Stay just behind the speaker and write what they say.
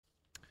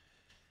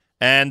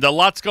And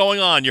lots going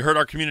on. You heard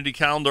our community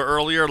calendar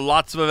earlier.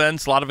 Lots of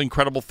events, a lot of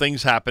incredible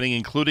things happening,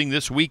 including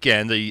this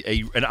weekend,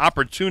 an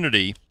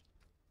opportunity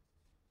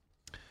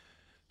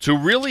to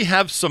really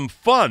have some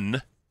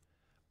fun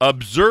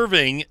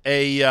observing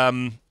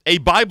a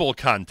Bible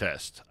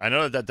contest. I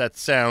know that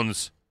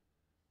sounds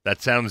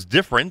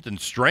different and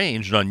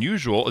strange and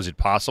unusual. Is it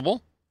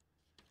possible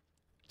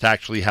to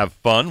actually have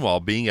fun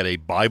while being at a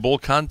Bible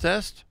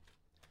contest?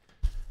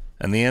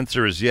 And the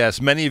answer is yes.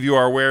 Many of you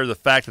are aware of the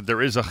fact that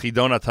there is a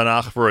Chidon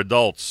Tanakh for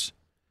adults.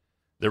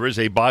 There is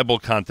a Bible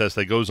contest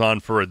that goes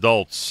on for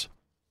adults.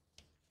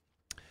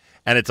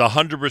 And it's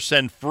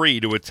 100% free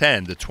to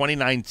attend. The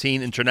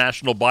 2019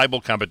 International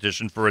Bible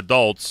Competition for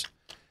Adults,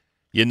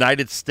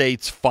 United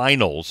States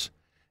Finals,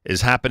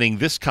 is happening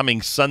this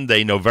coming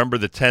Sunday, November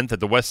the 10th, at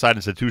the Westside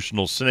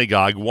Institutional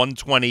Synagogue,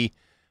 120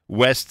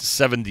 West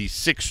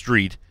 76th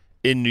Street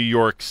in New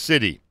York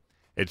City.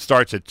 It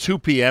starts at 2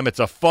 p.m. It's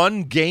a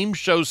fun game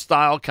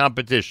show-style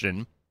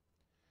competition,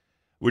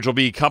 which will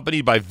be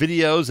accompanied by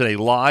videos and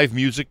a live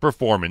music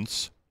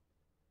performance.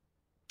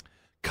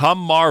 Come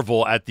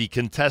marvel at the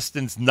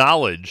contestants'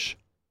 knowledge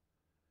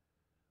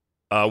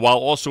while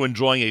also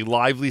enjoying a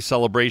lively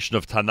celebration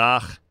of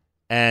Tanakh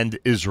and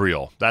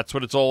Israel. That's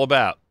what it's all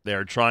about.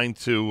 They're trying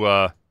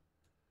to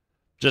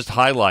just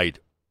highlight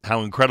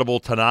how incredible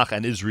Tanakh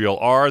and Israel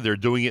are. They're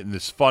doing it in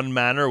this fun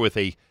manner with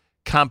a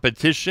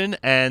competition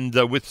and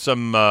with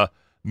some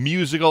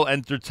musical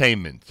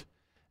entertainment.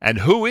 And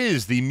who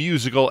is the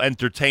musical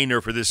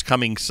entertainer for this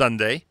coming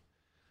Sunday?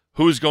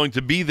 Who's going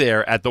to be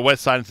there at the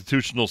Westside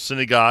Institutional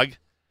Synagogue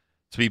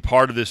to be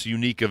part of this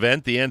unique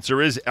event? The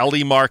answer is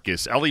Ellie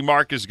Marcus. Ellie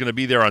Marcus is going to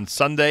be there on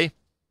Sunday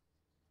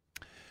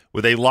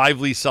with a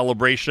lively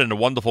celebration and a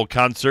wonderful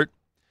concert.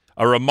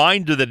 A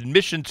reminder that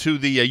admission to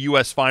the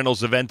U.S.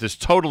 Finals event is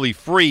totally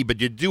free,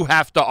 but you do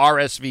have to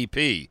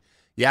RSVP.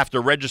 You have to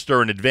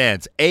register in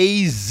advance.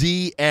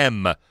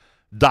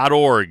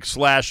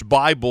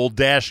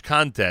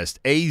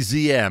 azm.org/Bible-contest.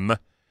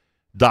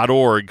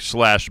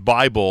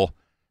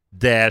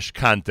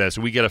 azm.org/Bible-contest.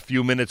 We get a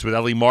few minutes with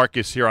Ellie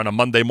Marcus here on a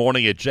Monday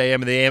morning at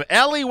JM in the AM.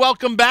 Ellie,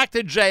 welcome back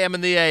to JM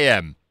in the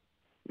AM.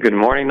 Good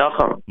morning,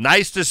 Nachum.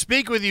 Nice to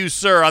speak with you,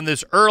 sir, on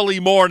this early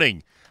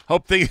morning.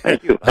 Thank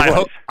you.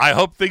 I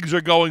hope things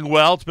are going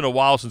well. It's been a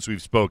while since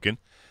we've spoken.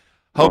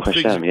 Hope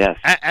Hashem, yes.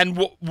 And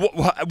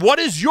what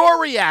is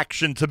your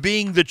reaction to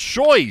being the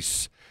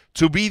choice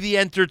to be the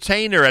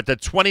entertainer at the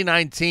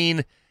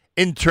 2019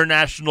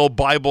 International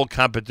Bible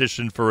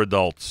Competition for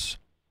Adults?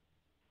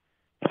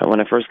 When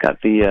I first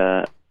got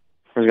the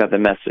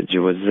message,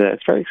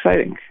 it's very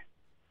exciting.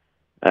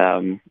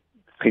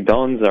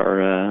 Chidons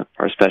are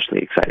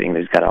especially exciting.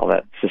 They've got all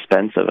that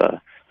suspense of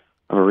a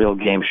real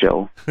game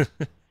show,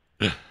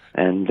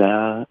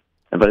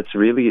 but it's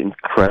really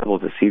incredible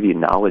to see the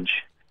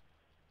knowledge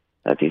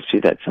that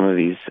some of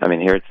these. I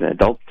mean, here it's an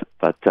adult,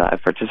 but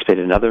I've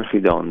participated in other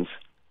Chidons,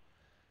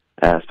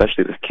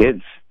 especially with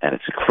kids, and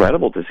it's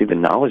incredible to see the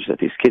knowledge that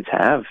these kids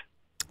have.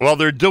 Well,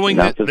 they're doing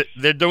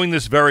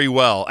this very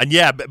well, and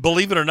yeah,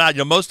 believe it or not,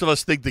 most of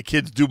us think the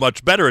kids do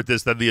much better at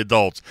this than the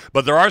adults.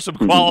 But there are some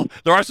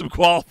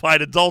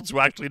qualified adults who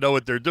actually know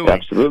what they're doing.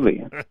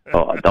 Absolutely,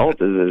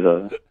 adult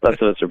is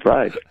less of a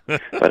surprise,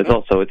 but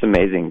it's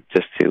amazing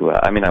just to.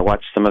 I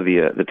watched some of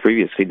the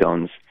previous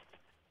Chidons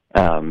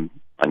on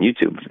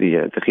YouTube,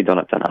 the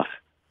Chidon Tanakh,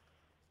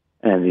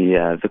 and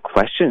the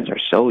questions are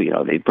so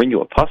they bring you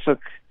a pasuk,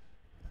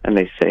 and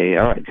they say,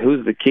 all right,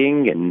 who's the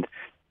king and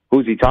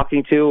who's he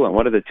talking to, and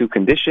what are the two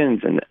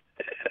conditions? And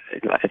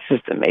it's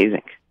just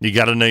amazing. You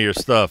got to know your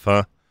stuff,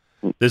 huh?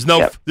 There's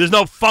no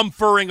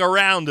fumfering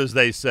around, as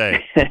they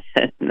say.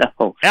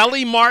 No.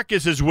 Ellie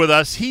Marcus is with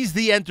us. He's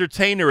the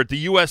entertainer at the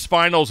U.S.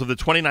 Finals of the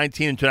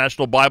 2019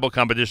 International Bible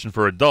Competition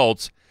for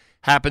Adults.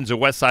 Happens at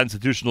Westside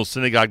Institutional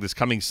Synagogue this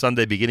coming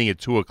Sunday, beginning at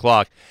 2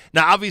 o'clock.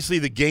 Now, obviously,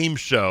 the game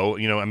show,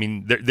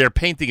 they're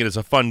painting it as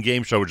a fun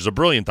game show, which is a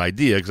brilliant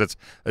idea because that's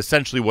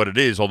essentially what it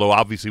is, although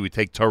obviously we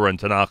take Torah and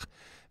Tanakh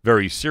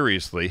very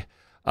seriously.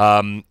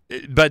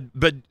 But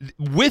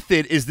with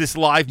it is this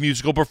live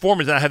musical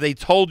performance. Now, have they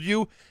told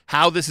you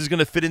how this is going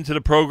to fit into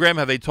the program?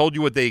 Have they told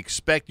you what they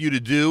expect you to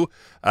do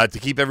to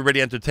keep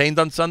everybody entertained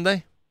on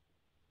Sunday?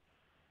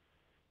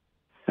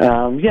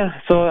 So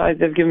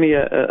they've given me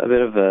a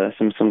bit of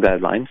some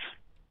guidelines.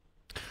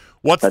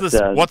 What's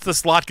the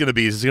slot going to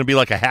be? Is it going to be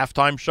like a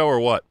halftime show or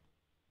what?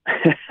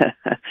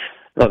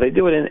 No, they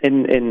do it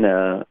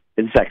in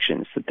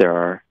sections. That there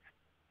are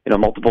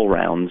multiple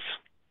rounds.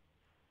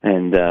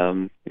 And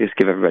just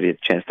give everybody a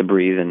chance to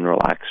breathe and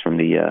relax from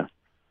the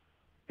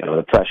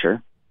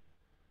pressure.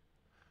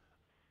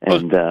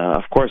 And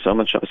of course, so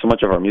much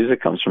of our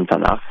music comes from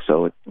Tanakh,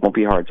 so it won't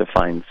be hard to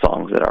find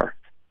songs that are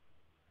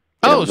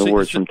the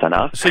words from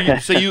Tanakh.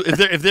 So you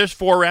if there's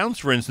 4 rounds,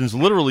 for instance,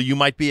 literally you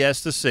might be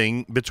asked to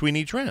sing between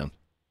each round.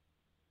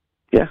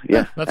 Yeah.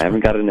 I haven't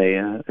gotten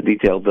a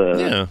detailed.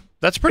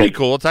 That's pretty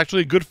cool. It's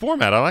actually a good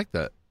format. I like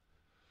that.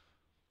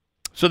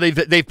 So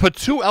they've put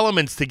 2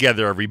 elements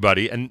together,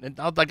 everybody, and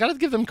I got to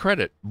give them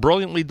credit.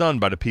 Brilliantly done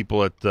by the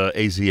people at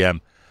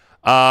AZM.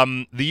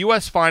 The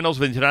U.S. Finals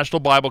of the International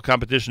Bible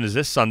Competition is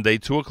this Sunday,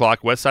 2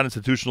 o'clock, Westside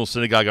Institutional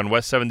Synagogue on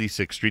West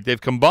 76th Street. They've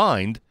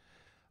combined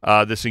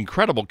this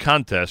incredible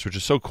contest, which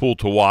is so cool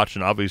to watch,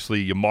 and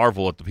obviously you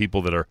marvel at the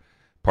people that are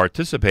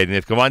participating.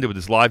 They've combined it with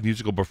this live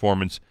musical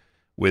performance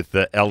with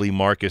Ellie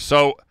Marcus.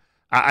 So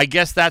I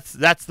guess that's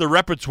the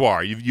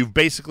repertoire. You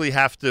basically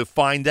have to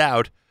find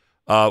out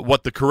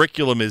what the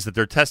curriculum is that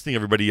they're testing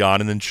everybody on,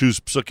 and then choose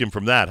psukim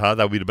from that, huh?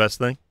 That would be the best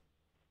thing?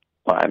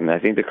 Well, I mean, I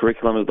think the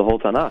curriculum is the whole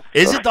Tanakh.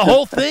 Is it the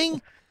whole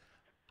thing?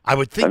 I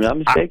would think. I'm not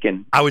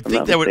mistaken. I would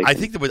think I'm that not would. I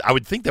mistaken. think that would. I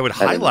would think that would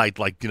highlight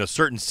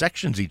certain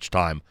sections each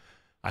time.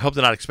 I hope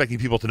they're not expecting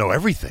people to know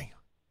everything.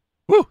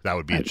 Whew, that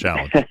would be a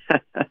challenge.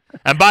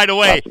 And by the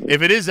way, Possibly.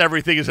 if it is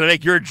everything, it's going to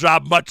make your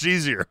job much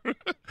easier.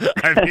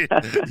 I mean,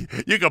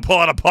 you can pull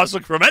out a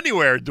pasuk from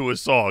anywhere and do a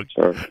song,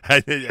 Sure.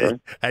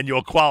 and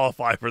you'll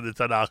qualify for the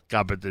Tanakh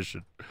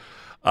competition.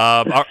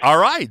 All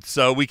right,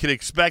 so we can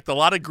expect a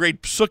lot of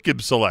great psukim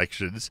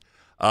selections,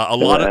 a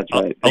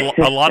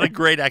lot of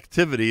great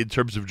activity in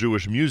terms of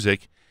Jewish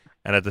music,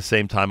 and at the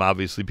same time,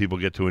 obviously, people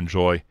get to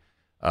enjoy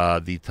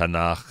the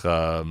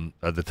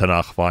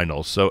Tanakh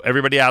finals. So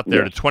everybody out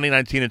there, Yes. the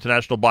 2019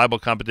 International Bible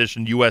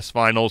Competition U.S.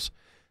 Finals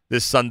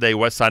this Sunday,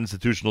 Westside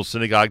Institutional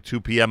Synagogue, 2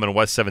 p.m. on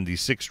West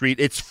 76th Street.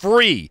 It's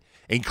free,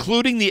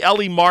 including the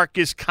Ellie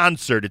Marcus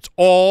concert. It's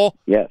all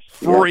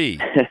free.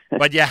 Yes.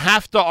 But you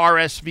have to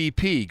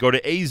RSVP. Go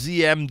to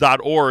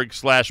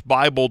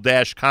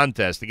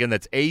azm.org/Bible-contest. Again,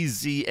 that's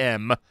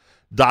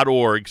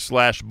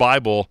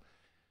azm.org/Bible-contest.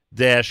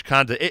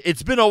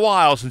 It's been a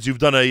while since you've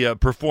done a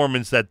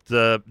performance that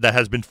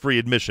has been free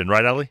admission,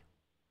 right, Ellie?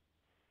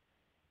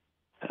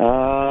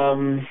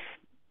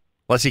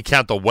 Unless you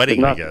count the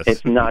wedding, I guess.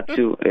 It's not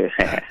too.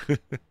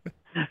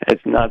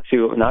 It's not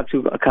too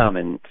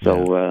common.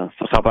 So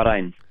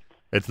chabarein.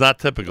 It's not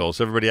typical.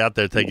 So everybody out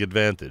there, take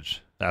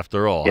advantage.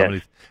 After all,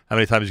 Yes. how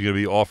many times are you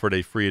going to be offered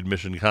a free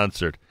admission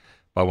concert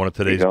by one of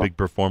today's There you go. big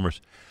performers?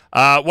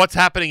 What's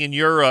happening in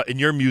your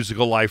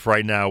musical life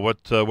right now?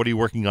 What are you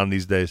working on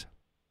these days?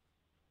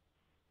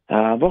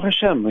 Baruch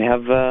Hashem, we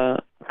have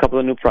a couple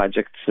of new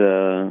projects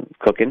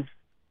cooking.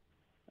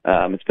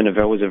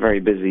 It was a very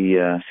busy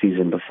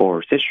season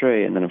before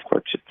Tishrei, and then of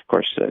course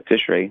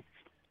Tishrei,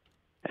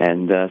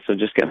 and so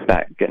just getting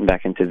back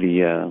into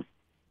the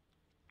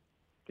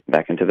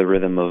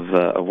rhythm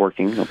of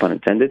working, no pun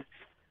intended.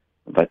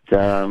 But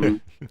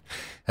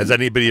Has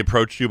anybody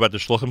approached you about the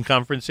Shluchim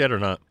conference yet, or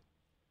not?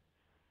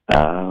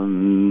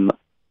 I'm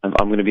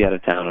going to be out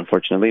of town,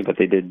 unfortunately. But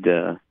they did.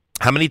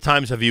 How many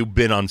times have you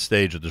been on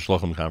stage at the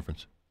Shluchim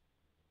conference?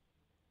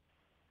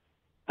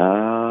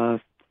 3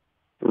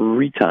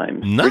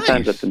 times. Nice. 3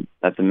 times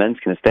at the men's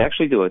kinnis. They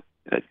actually do a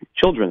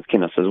children's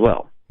kinnis as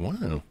well.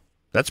 Wow,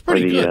 that's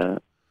pretty good.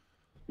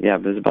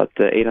 There's about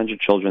 800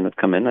 children that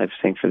come in. I've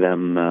sang for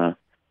them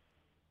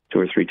 2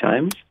 or 3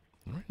 times.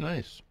 Very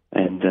nice.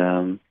 And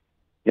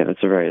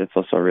that's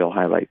also a real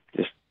highlight.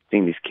 Just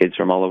seeing these kids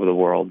from all over the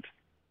world,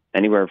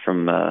 anywhere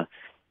from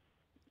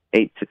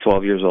 8 to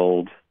 12 years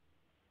old,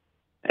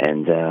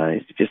 and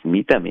you just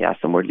meet them. You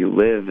ask them, where do you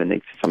live?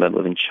 And some of them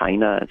live in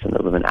China, and some of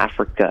them live in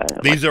Africa.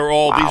 These are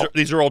all wow.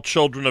 these are all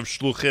children of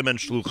Shluchim and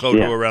Shluchot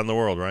who are around the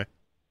world, right?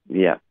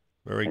 Yeah.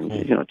 Very And,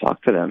 cool.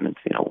 talk to them, and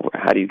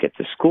how do you get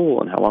to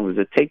school, and how long does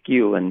it take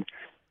you, and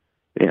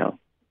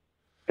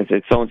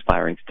it's so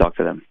inspiring to talk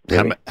to them.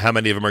 Really. How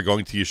many of them are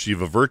going to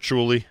yeshiva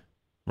virtually,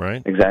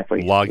 right?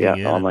 Exactly. Logging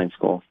in. Online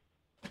school.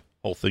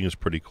 Whole thing is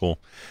pretty cool.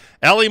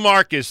 Ellie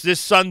Marcus this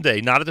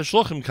Sunday, not at the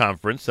Shluchim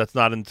conference. That's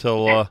not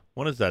until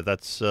when is that?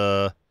 That's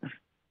going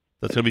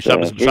to be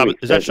Shabbos.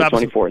 Is that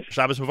Shabbos? 24th.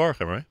 Shabbos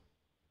Mevarchim, right?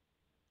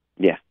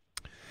 Yeah.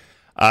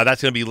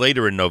 That's going to be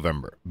later in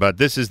November. But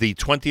this is the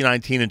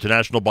 2019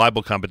 International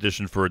Bible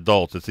Competition for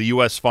Adults. It's the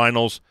U.S.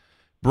 Finals.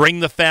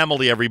 Bring the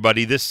family,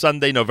 everybody. This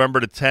Sunday,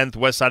 November the 10th,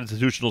 Westside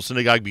Institutional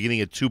Synagogue,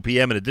 beginning at 2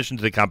 p.m. In addition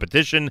to the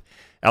competition,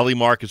 Ellie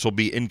Marcus will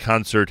be in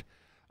concert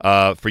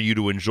for you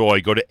to enjoy.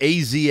 Go to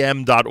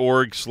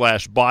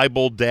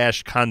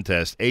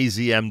azm.org/Bible-contest.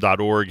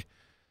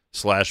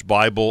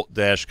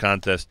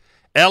 azm.org/Bible-contest.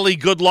 Ellie,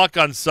 good luck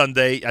on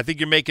Sunday. I think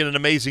you're making an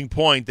amazing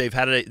point.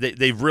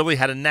 They've really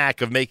had a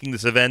knack of making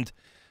this event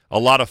a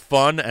lot of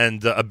fun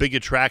and a big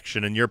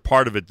attraction, and you're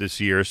part of it this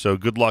year. So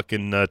good luck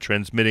in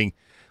transmitting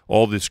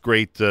all this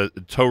great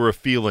Torah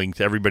feeling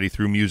to everybody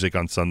through music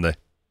on Sunday.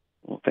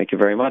 Well, thank you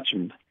very much.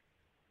 And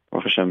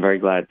Baruch Hashem, I'm very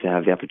glad to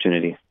have the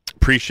opportunity.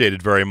 Appreciate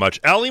it very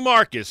much. Ellie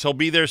Marcus, he'll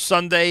be there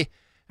Sunday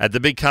at the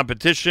big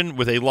competition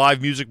with a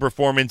live music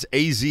performance,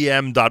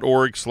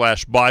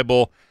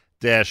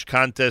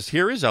 azm.org/Bible-contest.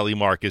 Here is Ellie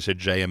Marcus at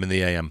JM in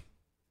the AM.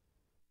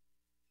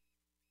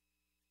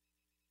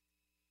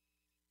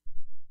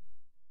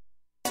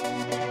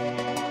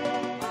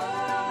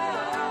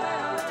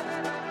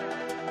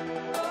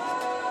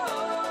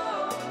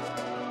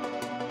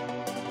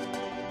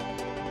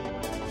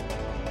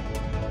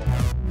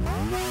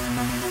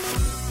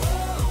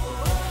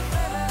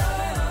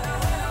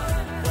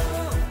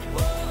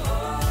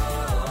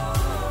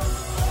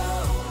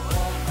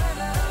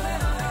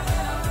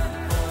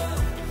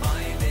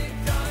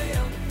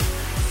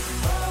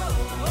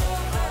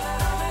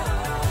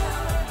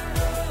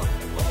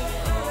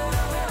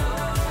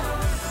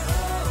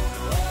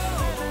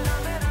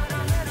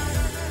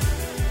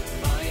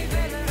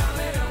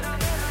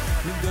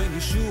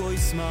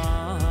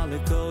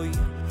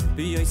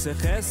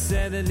 V'yoseh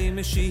chesed li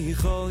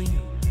meshichoi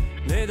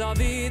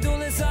LeDavid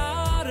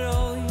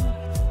uLezaroi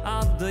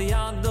Ado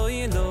yado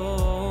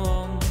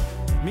yilom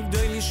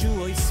Migdoi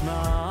Yeshua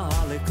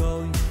Yismael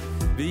Ekoi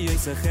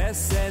V'yoseh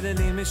chesed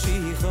li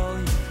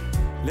meshichoi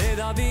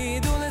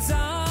LeDavid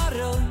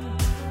uLezaroi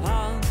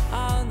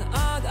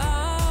Ad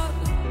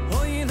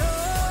Hoyilo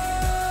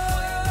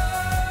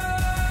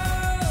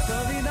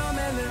David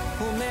HaMelech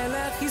hu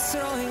Melech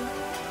Yisrael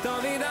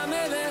David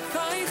HaMelech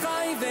chai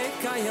chai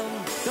v'kayom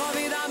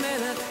David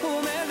HaMelech hu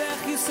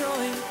Melech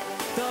Yisrael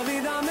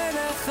David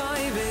HaMelech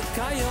chai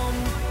v'kayom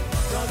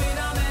David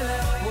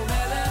HaMelech hu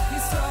Melech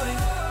Yisrael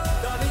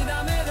David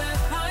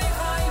HaMelech chai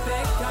chai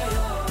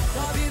v'kayom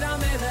David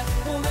HaMelech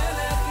hu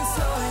Melech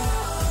Yisrael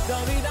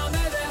David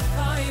HaMelech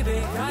chai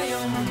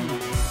v'kayom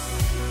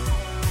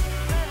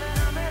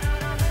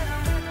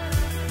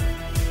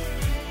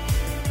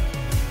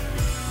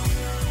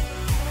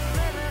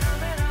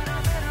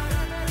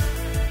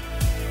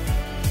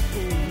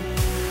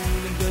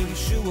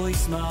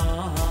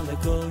Yismael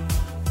Ekoi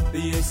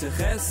V'yoseh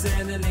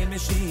chesed li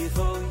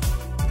meshichoi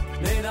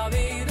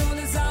LeDavid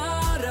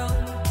uLezaroi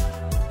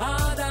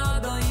Ad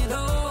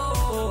Adoylo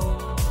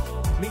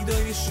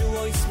Migdoi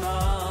Yeshua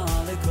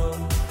Yismael Ekoi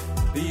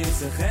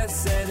V'yoseh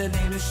chesed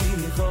li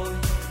meshichoi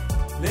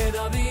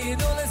LeDavid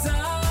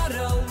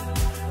uLezaroi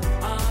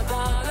Ad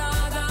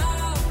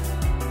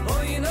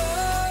Adoylo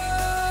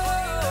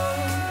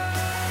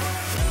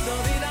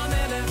David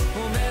HaMelech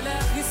hu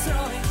Melech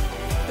Yisrael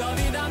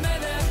David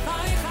HaMelech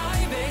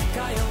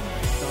Kayom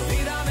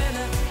David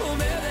HaMelech hu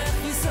Melech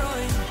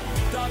Yisrael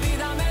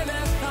David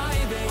HaMelech chai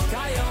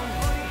v'kayom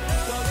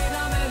David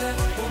HaMelech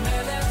hu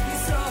Melech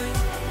Yisrael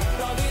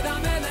David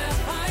HaMelech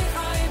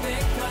chai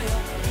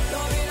v'kayom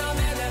David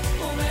HaMelech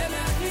hu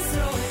Melech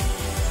Yisrael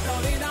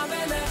David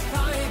HaMelech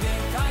chai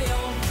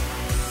v'kayom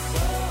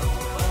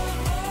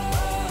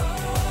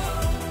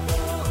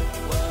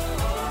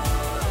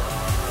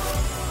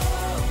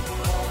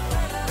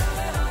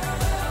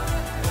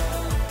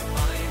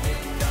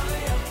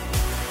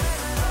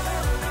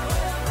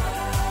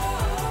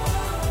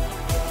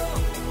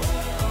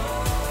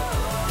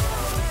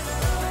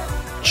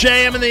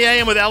JM in the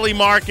AM with Ellie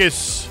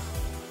Marcus.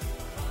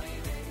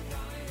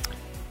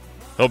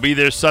 He'll be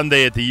there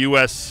Sunday at the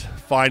U.S.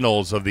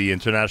 Finals of the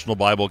International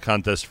Bible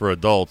Contest for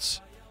Adults.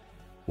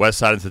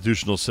 Westside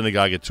Institutional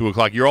Synagogue at 2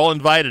 o'clock. You're all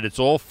invited. It's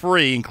all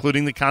free,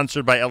 including the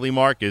concert by Ellie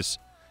Marcus.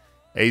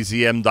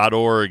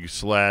 azm.org/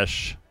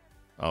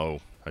 Oh,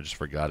 I just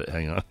forgot it.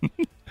 Hang on.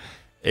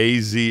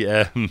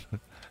 AZM.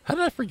 How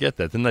did I forget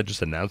that? Didn't I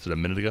just announce it a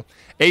minute ago?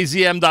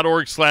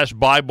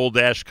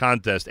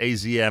 azm.org/Bible-contest.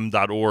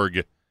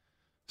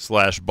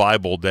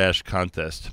 azm.org/Bible-contest.